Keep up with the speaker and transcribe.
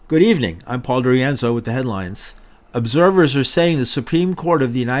Good evening. I'm Paul DeRienzo with the headlines. Observers are saying the Supreme Court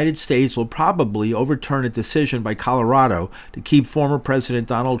of the United States will probably overturn a decision by Colorado to keep former President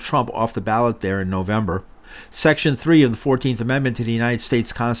Donald Trump off the ballot there in November. Section 3 of the 14th Amendment to the United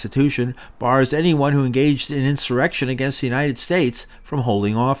States Constitution bars anyone who engaged in insurrection against the United States from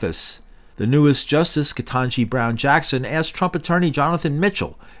holding office. The newest Justice, Ketanji Brown Jackson, asked Trump attorney Jonathan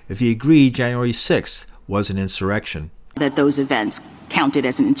Mitchell if he agreed January 6th was an insurrection. That those events counted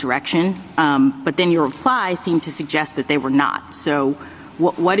as an insurrection, but then your reply seemed to suggest that they were not. So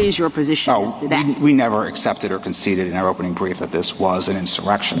what is your position as to that? We never accepted or conceded in our opening brief that this was an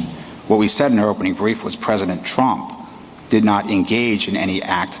insurrection. What we said in our opening brief was President Trump did not engage in any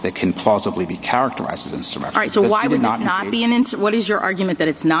act that can plausibly be characterized as insurrection. All right, so why would this not be an insurrection? What is your argument that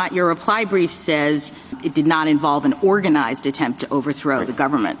it's not? Your reply brief says it did not involve an organized attempt to overthrow the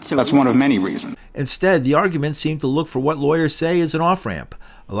government. So that's one of many reasons. Instead, the argument seemed to look for what lawyers say is an off-ramp,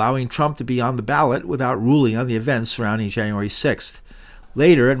 allowing Trump to be on the ballot without ruling on the events surrounding January 6th.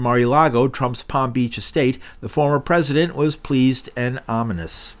 Later, at Mar-a-Lago, Trump's Palm Beach estate, the former president was pleased and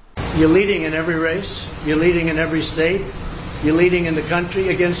ominous. You're leading in every race. You're leading in every state. You're leading in the country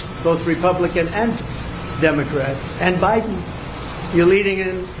against both Republican and Democrat. And Biden, you're leading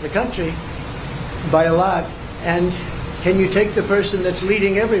in the country by a lot. And can you take the person that's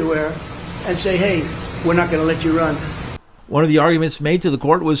leading everywhere and say, hey, we're not going to let you run? One of the arguments made to the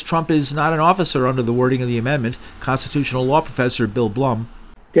court was Trump is not an officer under the wording of the amendment. Constitutional law professor Bill Blum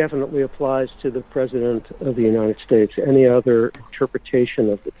definitely applies to the President of the United States. Any other interpretation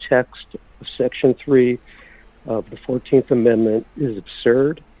of the text of Section 3 of the 14th Amendment is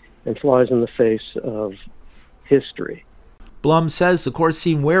absurd and flies in the face of history. Blum says the court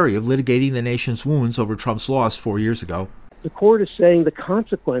seemed wary of litigating the nation's wounds over Trump's loss 4 years ago. The court is saying the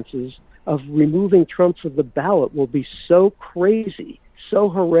consequences of removing Trump from the ballot will be so crazy, so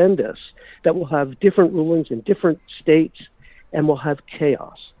horrendous, that we'll have different rulings in different states and we'll have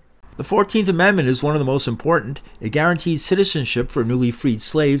chaos. The 14th Amendment is one of the most important. It guaranteed citizenship for newly freed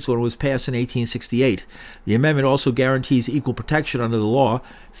slaves when it was passed in 1868. The amendment also guarantees equal protection under the law,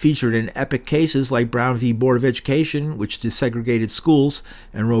 featured in epic cases like Brown v. Board of Education, which desegregated schools,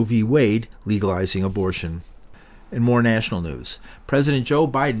 and Roe v. Wade, legalizing abortion. In more national news, President Joe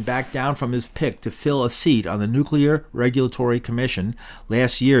Biden backed down from his pick to fill a seat on the Nuclear Regulatory Commission.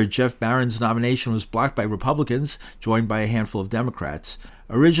 Last year, Jeff Barron's nomination was blocked by Republicans, joined by a handful of Democrats.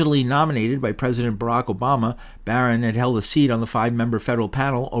 Originally nominated by President Barack Obama, Barron had held a seat on the 5-member federal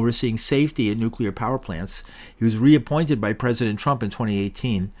panel overseeing safety at nuclear power plants. He was reappointed by President Trump in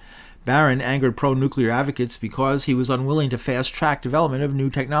 2018. Barron angered pro-nuclear advocates because he was unwilling to fast-track development of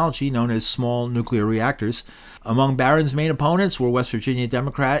new technology known as small nuclear reactors. Among Barron's main opponents were West Virginia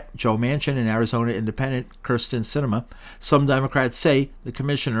Democrat Joe Manchin and Arizona Independent Kyrsten Sinema. Some Democrats say the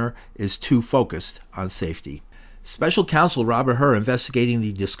commissioner is too focused on safety. Special counsel Robert Hur, investigating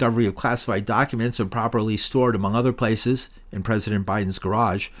the discovery of classified documents improperly stored, among other places, in President Biden's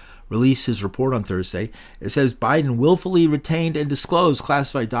garage, released his report on Thursday. It says Biden willfully retained and disclosed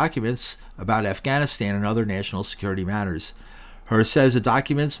classified documents about Afghanistan and other national security matters. Hur says the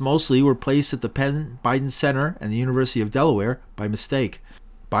documents mostly were placed at the Penn Biden Center and the University of Delaware by mistake.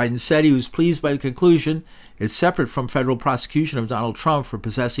 Biden said he was pleased by the conclusion. It's separate from federal prosecution of Donald Trump for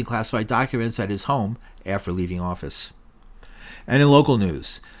possessing classified documents at his home after leaving office. And in local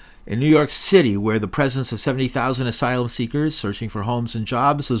news, in New York City, where the presence of 70,000 asylum seekers searching for homes and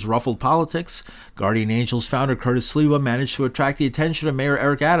jobs has ruffled politics, Guardian Angels founder Curtis Sliwa managed to attract the attention of Mayor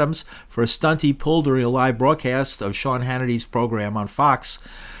Eric Adams for a stunt he pulled during a live broadcast of Sean Hannity's program on Fox.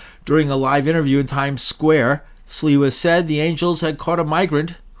 During a live interview in Times Square, Sliwa said the Angels had caught a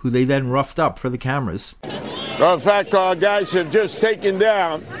migrant who they then roughed up for the cameras. In fact, our guys have just taken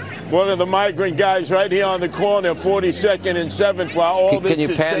down one of the migrant guys right here on the corner, 42nd and 7th, while all this is Can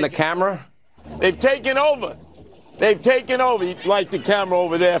you pan the camera? They've taken over. They've taken over. You'd like the camera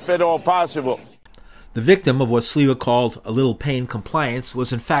over there if at all possible. The victim of what Sliwa called a little pain compliance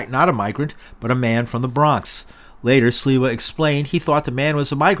was in fact not a migrant, but a man from the Bronx. Later, Sliwa explained he thought the man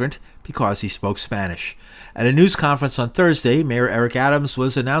was a migrant because he spoke Spanish. At a news conference on Thursday, Mayor Eric Adams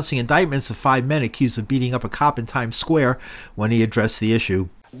was announcing indictments of 5 men accused of beating up a cop in Times Square when he addressed the issue.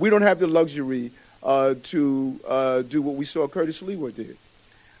 We don't have the luxury to do what we saw Curtis Sliwa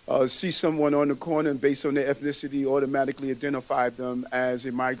did. See someone on the corner and based on their ethnicity automatically identify them as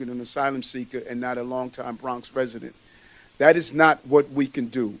a migrant and asylum seeker and not a longtime Bronx resident. That is not what we can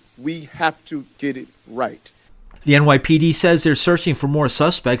do. We have to get it right. The NYPD says they're searching for more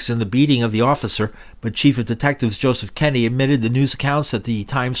suspects in the beating of the officer, but Chief of Detectives Joseph Kenney admitted the news accounts that the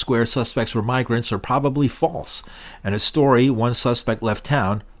Times Square suspects were migrants are probably false. And a story, one suspect left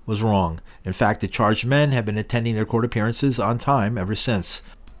town, was wrong. In fact, the charged men have been attending their court appearances on time ever since.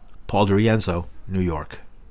 Paul DeRienzo, New York.